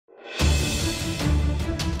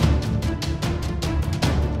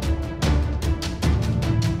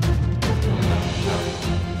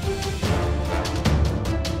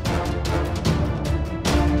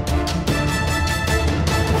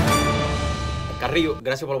Carrillo,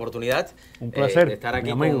 gracias por la oportunidad. Un placer, de estar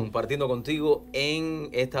aquí compartiendo contigo en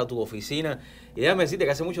esta tu oficina. Y déjame decirte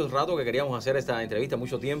que hace mucho rato que queríamos hacer esta entrevista,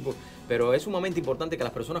 mucho tiempo, pero es sumamente importante que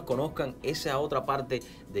las personas conozcan esa otra parte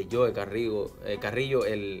de Joe Carrillo,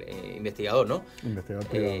 el investigador, ¿no? Investigador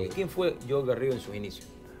privado. ¿Quién fue Joe Carrillo en sus inicios?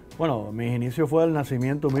 Bueno, mis inicios fue el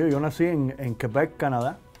nacimiento mío. Yo nací en Quebec,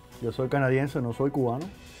 Canadá. Yo soy canadiense, no soy cubano.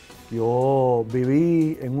 Yo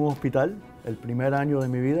viví en un hospital el primer año de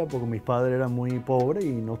mi vida porque mis padres eran muy pobres y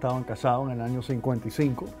no estaban casados en el año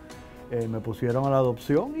 55. Me pusieron a la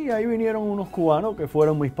adopción y ahí vinieron unos cubanos que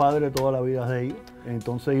fueron mis padres toda la vida de ellos.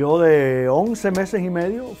 Entonces yo de 11 meses y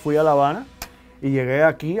medio fui a La Habana y llegué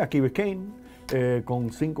aquí, a Key Biscayne,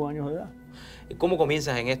 con 5 años de edad. ¿Cómo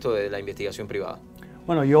comienzas en esto de la investigación privada?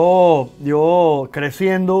 Bueno, yo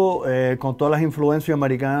creciendo con todas las influencias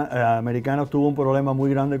americanas tuve un problema muy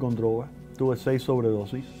grande con drogas. Tuve 6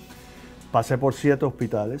 sobredosis. Pasé por 7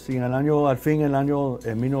 hospitales y en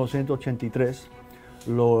 1983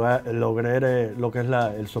 logré lo que es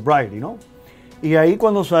el sobriety, ¿no? Y ahí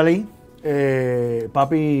cuando salí,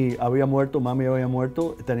 papi había muerto, mami había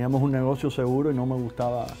muerto, teníamos un negocio seguro y no me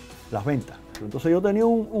gustaban las ventas. Entonces yo tenía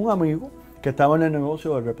un amigo que estaba en el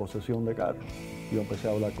negocio de reposición de carros. Yo empecé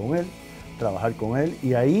a hablar con él, trabajar con él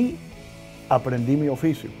y ahí aprendí mi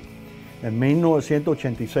oficio. En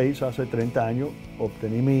 1986, hace 30 años,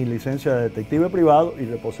 obtení mi licencia de detective privado y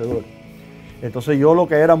reposedor. Entonces yo lo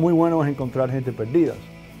que era muy bueno es encontrar gente perdida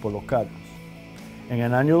por los carros. En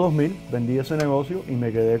el año 2000 vendí ese negocio y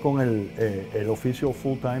me quedé con el oficio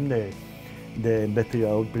full time de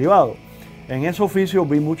investigador privado. En ese oficio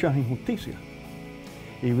vi muchas injusticias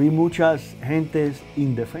y vi muchas gentes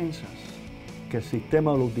indefensas que el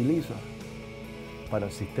sistema lo utiliza para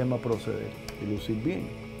el sistema proceder y lucir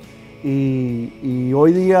bien. Y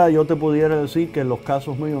hoy día yo te pudiera decir que los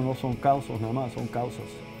casos míos no son causas nada más, son causas.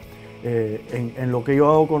 En lo que yo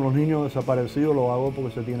hago con los niños desaparecidos lo hago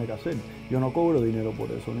porque se tiene que hacer. Yo no cobro dinero por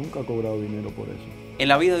eso, nunca he cobrado dinero por eso. En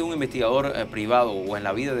la vida de un investigador privado o en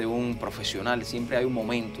la vida de un profesional siempre hay un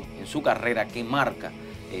momento en su carrera que marca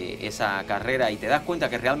esa carrera y te das cuenta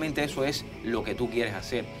que realmente eso es lo que tú quieres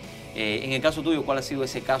hacer. En el caso tuyo, ¿cuál ha sido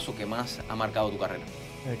ese caso que más ha marcado tu carrera?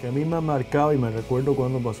 El que a mí me ha marcado y me recuerdo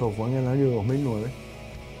cuando pasó fue en el año 2009.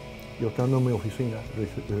 Yo estando en mi oficina,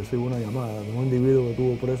 recibí una llamada de un individuo que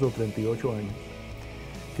tuvo preso 38 años,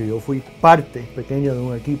 que yo fui parte pequeña de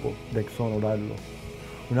un equipo de exonerarlo.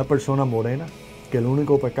 Una persona morena, que el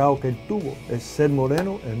único pecado que él tuvo es ser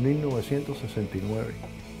moreno en 1969.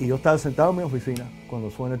 Y yo estaba sentado en mi oficina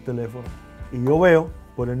cuando suena el teléfono y yo veo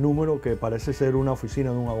por el número que parece ser una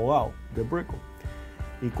oficina de un abogado, de Brickell.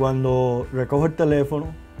 Y cuando recojo el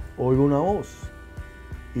teléfono, oigo una voz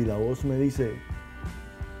y la voz me dice,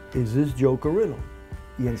 ¿Is this Joe Carrillo?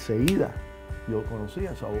 Y enseguida yo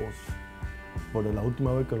conocía esa voz, porque la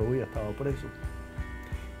última vez que lo vi estaba preso.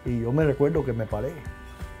 Y yo me recuerdo que me paré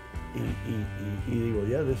y digo,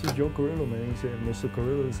 yeah, this is Joe Carrillo. Me dice, Mr.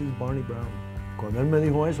 Carrillo, this is Barney Brown. Cuando él me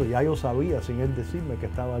dijo eso, ya yo sabía, sin él decirme, que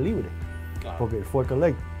estaba libre, claro, porque él fue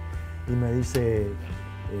collect. Y me dice,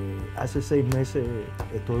 hace 6 meses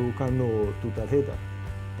estoy buscando tu tarjeta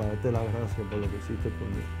para darte las gracias por lo que hiciste por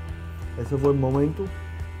mí. Ese fue el momento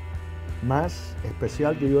más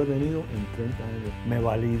especial que yo he tenido en 30 años. Me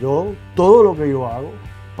validó todo lo que yo hago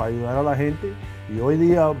para ayudar a la gente y hoy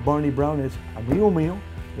día Barney Brown es amigo mío,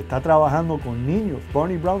 está trabajando con niños.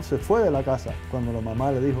 Barney Brown se fue de la casa cuando la mamá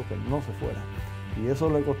le dijo que no se fuera y eso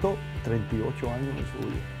le costó 38 años de su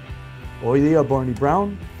vida. Hoy día Barney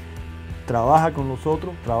Brown trabaja con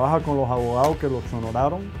nosotros, trabaja con los abogados que lo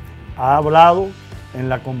exoneraron, ha hablado en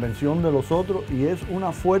la convención de los otros y es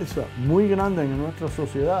una fuerza muy grande en nuestra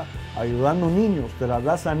sociedad, ayudando a niños de la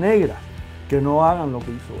raza negra que no hagan lo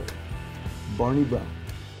que hizo él. Barney Brown.